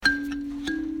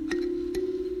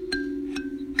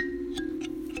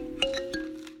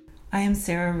I am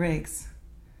Sarah Riggs,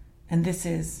 and this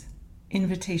is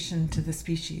Invitation to the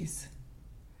Species.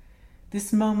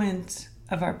 This moment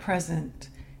of our present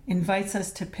invites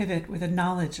us to pivot with a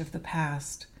knowledge of the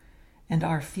past and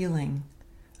our feeling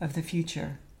of the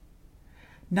future.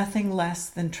 Nothing less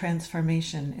than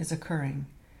transformation is occurring,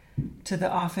 to the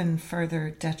often further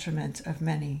detriment of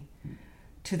many,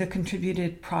 to the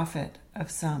contributed profit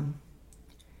of some.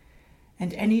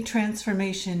 And any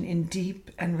transformation in deep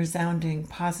and resounding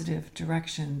positive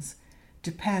directions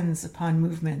depends upon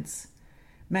movements,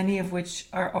 many of which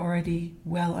are already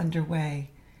well underway,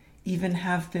 even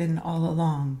have been all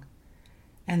along,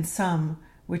 and some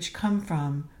which come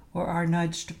from or are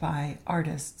nudged by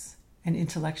artists and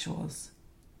intellectuals.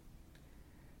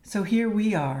 So here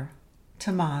we are,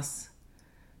 Tamas,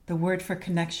 the word for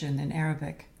connection in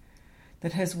Arabic,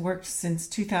 that has worked since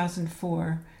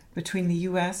 2004 between the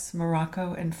US,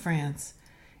 Morocco, and France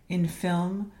in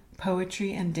film,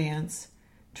 poetry and dance,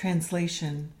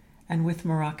 translation, and with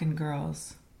Moroccan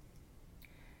girls.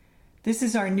 This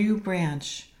is our new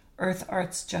branch, Earth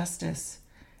Arts Justice,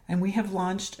 and we have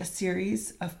launched a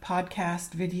series of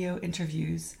podcast video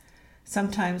interviews,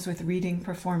 sometimes with reading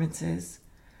performances,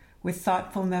 with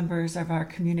thoughtful members of our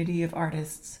community of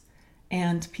artists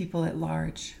and people at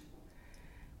large.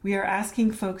 We are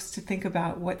asking folks to think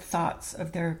about what thoughts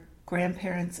of their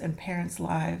grandparents' and parents'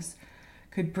 lives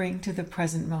could bring to the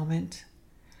present moment,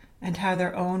 and how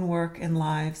their own work and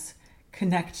lives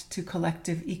connect to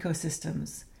collective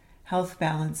ecosystems, health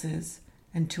balances,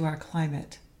 and to our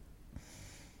climate.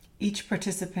 Each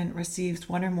participant receives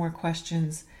one or more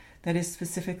questions that is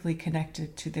specifically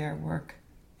connected to their work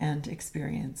and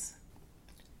experience.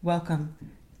 Welcome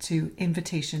to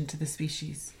Invitation to the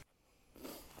Species.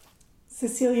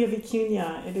 Cecilia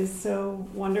Vicuña, it is so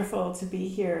wonderful to be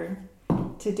here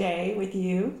today with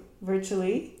you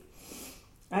virtually.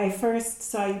 I first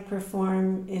saw you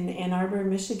perform in Ann Arbor,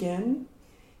 Michigan,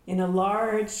 in a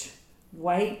large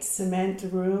white cement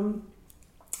room,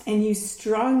 and you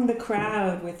strung the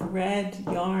crowd with red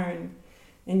yarn,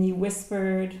 and you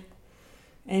whispered,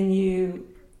 and you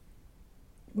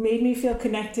made me feel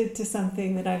connected to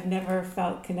something that I've never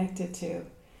felt connected to.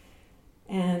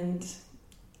 And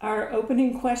our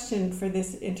opening question for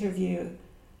this interview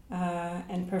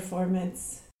and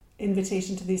performance,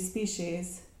 Invitation to These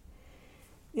Species,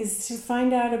 is to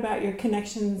find out about your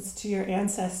connections to your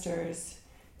ancestors,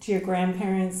 to your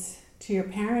grandparents, to your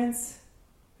parents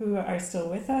who are still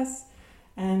with us,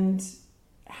 and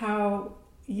how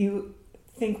you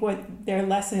think what their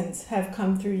lessons have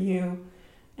come through you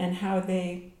and how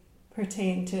they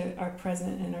pertain to our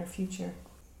present and our future.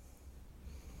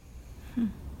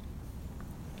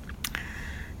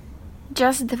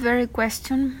 Just the very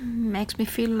question makes me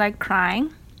feel like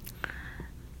crying,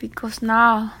 because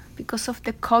now, because of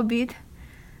the COVID,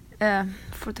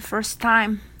 for the first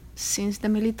time since the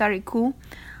military coup,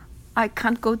 I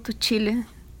can't go to Chile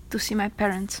to see my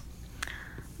parents.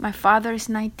 My father is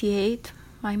 98,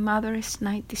 my mother is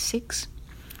 96.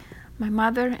 My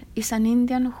mother is an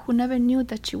Indian who never knew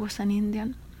that she was an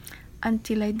Indian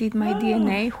until I did my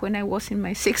DNA when I was in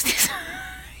my 60s.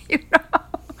 you know.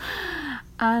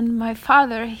 And my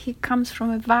father, he comes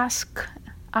from a Basque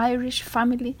Irish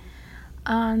family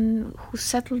and who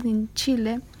settled in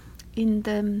Chile in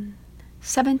the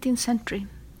 17th century,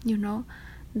 you know.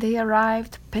 They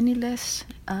arrived penniless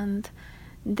and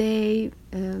they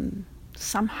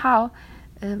somehow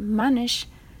managed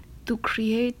to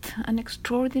create an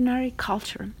extraordinary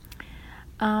culture.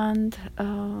 And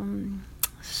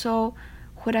so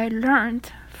what I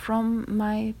learned from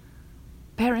my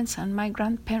parents and my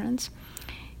grandparents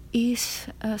is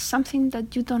something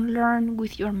that you don't learn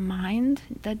with your mind,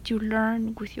 that you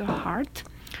learn with your heart,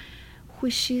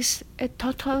 which is a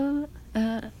total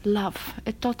love,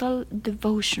 a total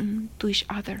devotion to each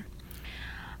other.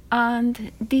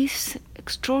 And this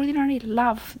extraordinary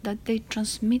love that they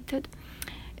transmitted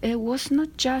was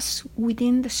not just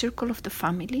within the circle of the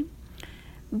family,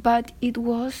 but it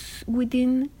was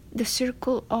within the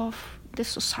circle of the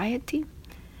society,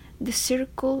 the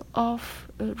circle of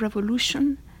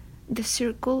revolution, the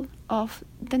circle of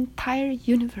the entire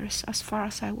universe as far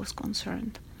as I was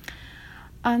concerned.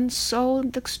 And so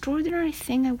the extraordinary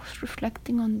thing I was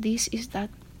reflecting on this is that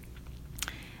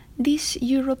this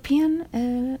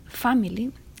European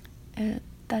family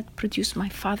that produced my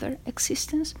father's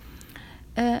existence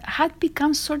had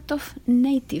become sort of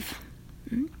native.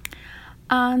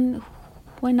 And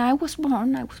when I was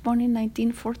born in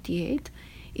 1948,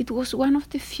 it was one of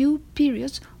the few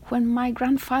periods when my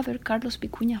grandfather, Carlos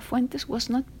Vicuña Fuentes, was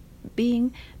not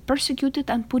being persecuted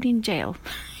and put in jail.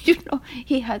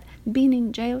 He had been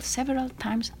in jail several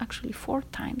times, actually 4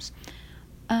 times,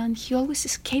 and he always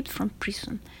escaped from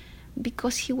prison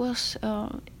because he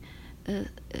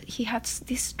had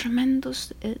this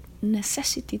tremendous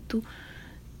necessity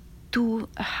to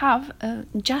have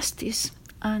justice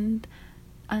and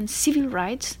civil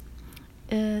rights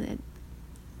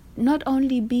not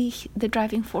only be the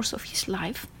driving force of his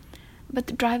life, but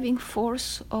the driving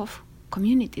force of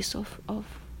communities, of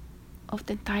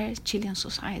the entire Chilean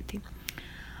society.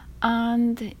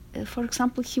 And for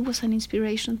example, he was an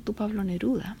inspiration to Pablo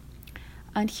Neruda,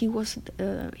 and he was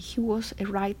a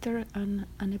writer and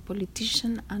a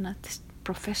politician and a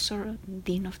professor,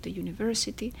 dean of the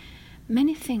university,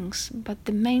 many things. But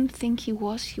the main thing he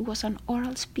was an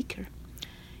oral speaker.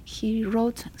 He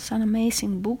wrote some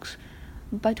amazing books,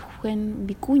 but when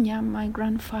Vicuña, my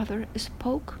grandfather,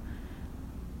 spoke,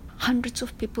 hundreds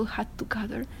of people had to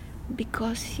gather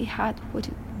because he had what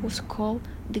was called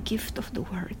the gift of the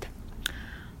word.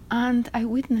 And I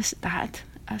witnessed that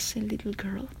as a little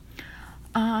girl.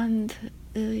 And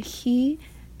he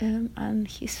and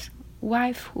his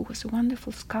wife, who was a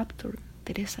wonderful sculptor,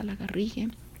 Teresa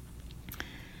Lagarrigue,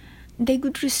 they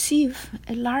could receive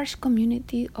a large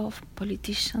community of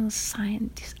politicians,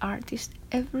 scientists, artists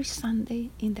every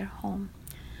Sunday in their home.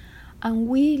 And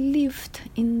we lived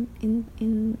in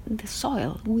the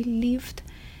soil. We lived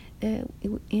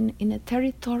in a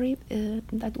territory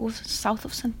that was south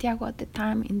of Santiago at the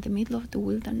time, in the middle of the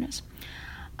wilderness.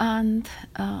 And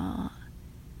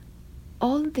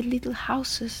all the little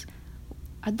houses,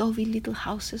 adobe little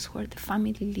houses where the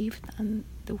family lived, and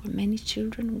there were many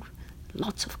children,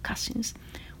 lots of cousins.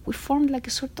 We formed like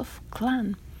a sort of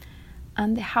clan,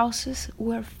 and the houses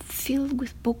were filled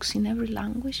with books in every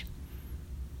language.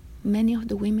 Many of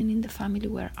the women in the family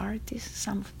were artists,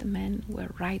 some of the men were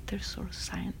writers or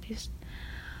scientists.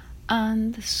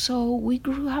 And so we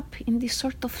grew up in this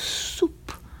sort of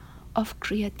soup of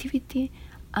creativity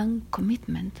and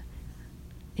commitment,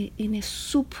 in a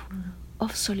soup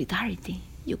of solidarity,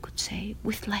 you could say,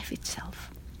 with life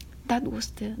itself. That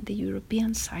was the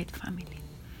European side family.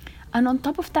 And on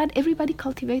top of that, everybody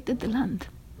cultivated the land.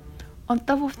 On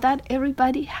top of that,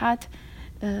 everybody had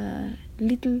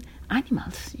little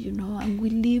animals, and we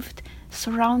lived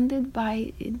surrounded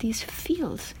by these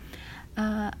fields.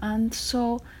 And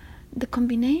so the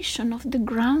combination of the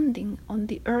grounding on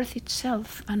the earth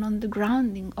itself and on the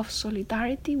grounding of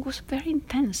solidarity was very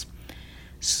intense.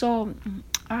 So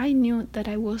I knew that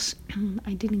I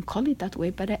didn't call it that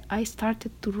way, but I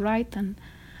started to write and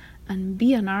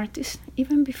be an artist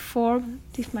even before,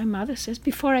 this my mother says,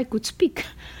 before I could speak.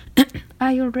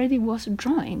 I already was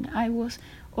drawing. I was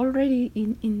already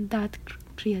in that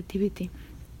creativity.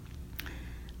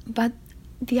 But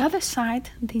the other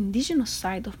side, the indigenous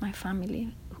side of my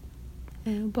family,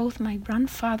 both my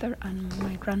grandfather and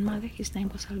my grandmother, his name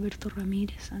was Alberto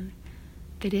Ramirez and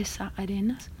Teresa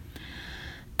Arenas,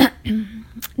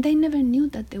 they never knew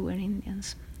that they were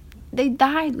Indians. They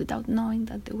died without knowing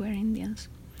that they were Indians.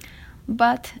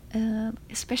 But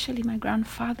especially my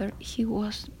grandfather, he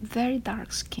was very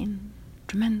dark-skinned,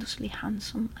 tremendously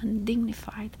handsome and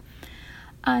dignified.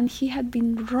 And he had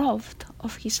been robbed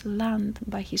of his land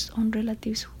by his own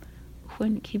relatives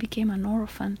when he became an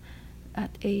orphan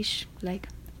at age like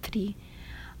 3.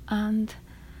 And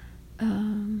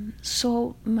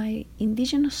so my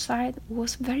indigenous side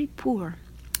was very poor.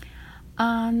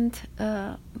 And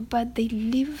but they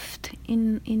lived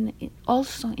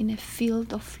also in a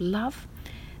field of love.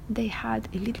 They had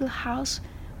a little house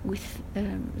with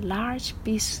a large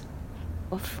piece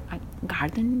of a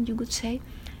garden, you could say,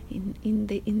 in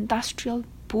the industrial,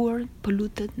 poor,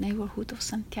 polluted neighborhood of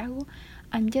Santiago,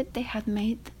 and yet they had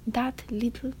made that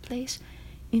little place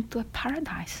into a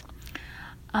paradise.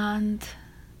 And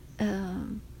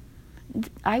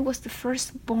I was the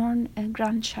firstborn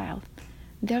grandchild.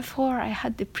 Therefore, I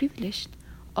had the privilege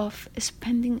of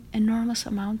spending enormous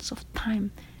amounts of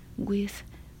time with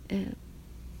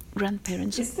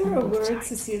grandparents. Is there a word, sides.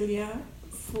 Cecilia,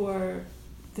 for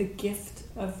the gift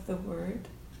of the word?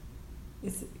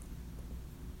 Is it?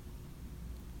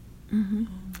 Mm-hmm.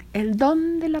 El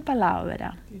don de la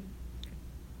palabra.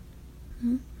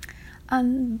 Mm-hmm.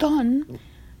 And don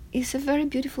is a very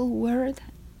beautiful word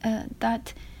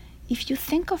that, if you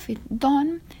think of it,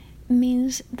 don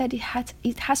means that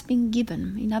it has been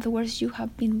given. In other words, you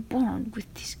have been born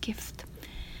with this gift.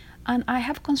 And I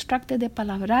have constructed a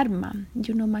palabrarma.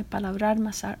 My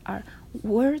palabrarmas are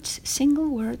words, single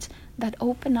words that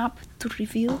open up to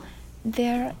reveal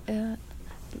their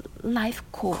life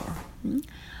core.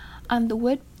 And the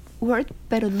word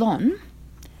perdón,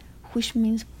 which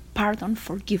means pardon,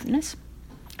 forgiveness,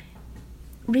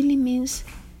 really means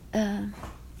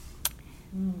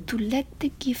to let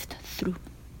the gift through.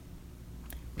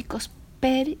 Because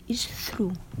per is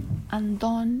through and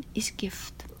don is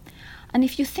gift. And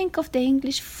if you think of the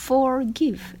English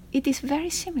forgive, it is very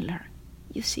similar.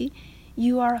 You see,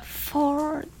 you are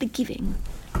for the giving.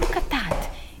 Look at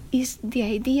that. Is the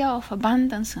idea of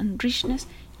abundance and richness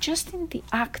just in the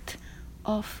act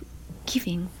of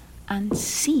giving and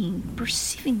seeing,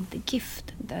 perceiving the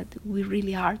gift that we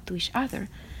really are to each other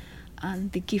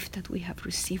and the gift that we have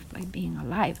received by being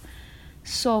alive.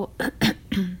 So,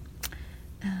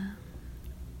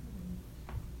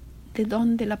 the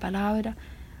don de la palabra.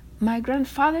 My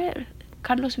grandfather,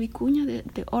 Carlos Vicuña,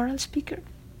 the oral speaker,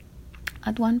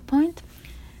 at one point,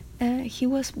 he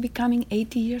was becoming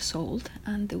 80 years old,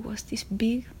 and there was this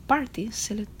big party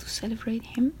to celebrate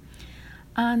him.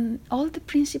 And all the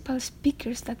principal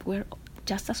speakers that were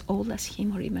just as old as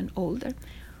him or even older,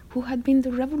 who had been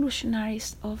the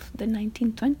revolutionaries of the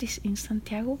 1920s in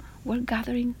Santiago, were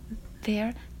gathering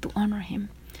there to honor him.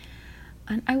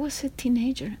 And I was a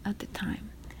teenager at the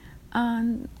time.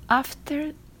 And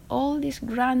after all these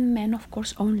grand men, of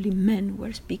course only men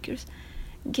were speakers,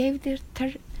 gave their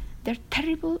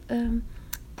terrible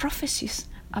prophecies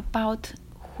about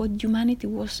what humanity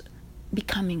was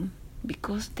becoming,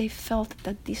 because they felt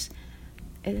that this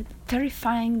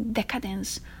terrifying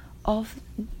decadence of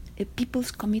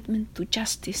people's commitment to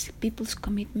justice, people's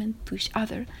commitment to each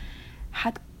other,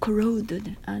 had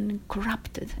corroded and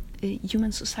corrupted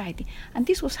human society. And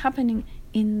this was happening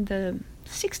in the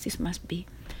 60s, must be.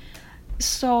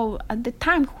 So at the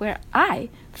time where I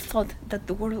thought that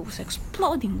the world was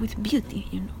exploding with beauty,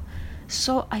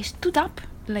 so I stood up,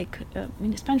 like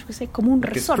in Spanish we say como un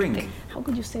resorte. How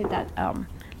could you say that?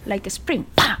 Like a spring.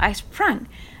 Pah! I sprang.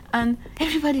 And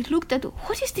everybody looked at,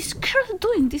 what is this girl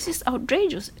doing? This is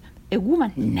outrageous. A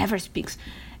woman never speaks.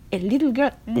 A little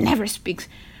girl never speaks.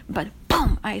 But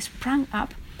boom, I sprang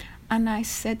up and I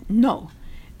said no.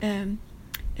 I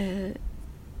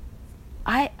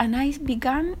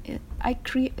began, I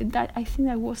think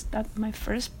that was my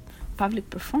first public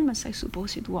performance, I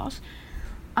suppose it was.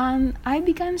 And I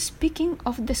began speaking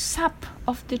of the sap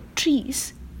of the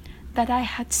trees that I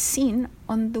had seen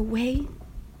on the way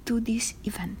to this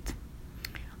event.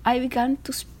 I began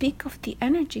to speak of the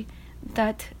energy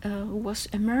that was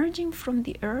emerging from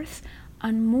the earth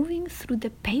and moving through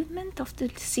the pavement of the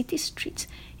city streets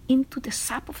into the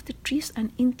sap of the trees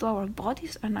and into our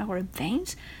bodies and our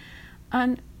veins.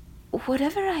 And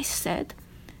whatever I said,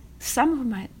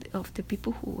 some of the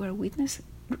people who were witness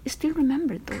still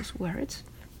remember those words.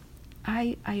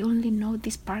 I only know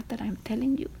this part that I'm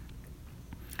telling you.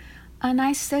 And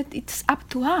I said it's up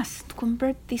to us to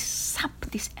convert this sap,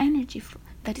 this energy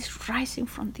that is rising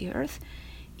from the earth,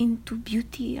 into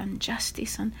beauty and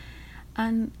justice.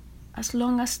 And as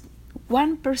long as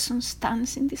one person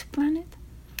stands in this planet,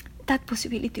 that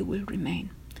possibility will remain.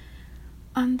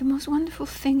 And the most wonderful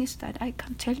thing is that I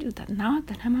can tell you that now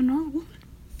that I'm an old woman,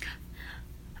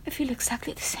 I feel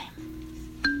exactly the same.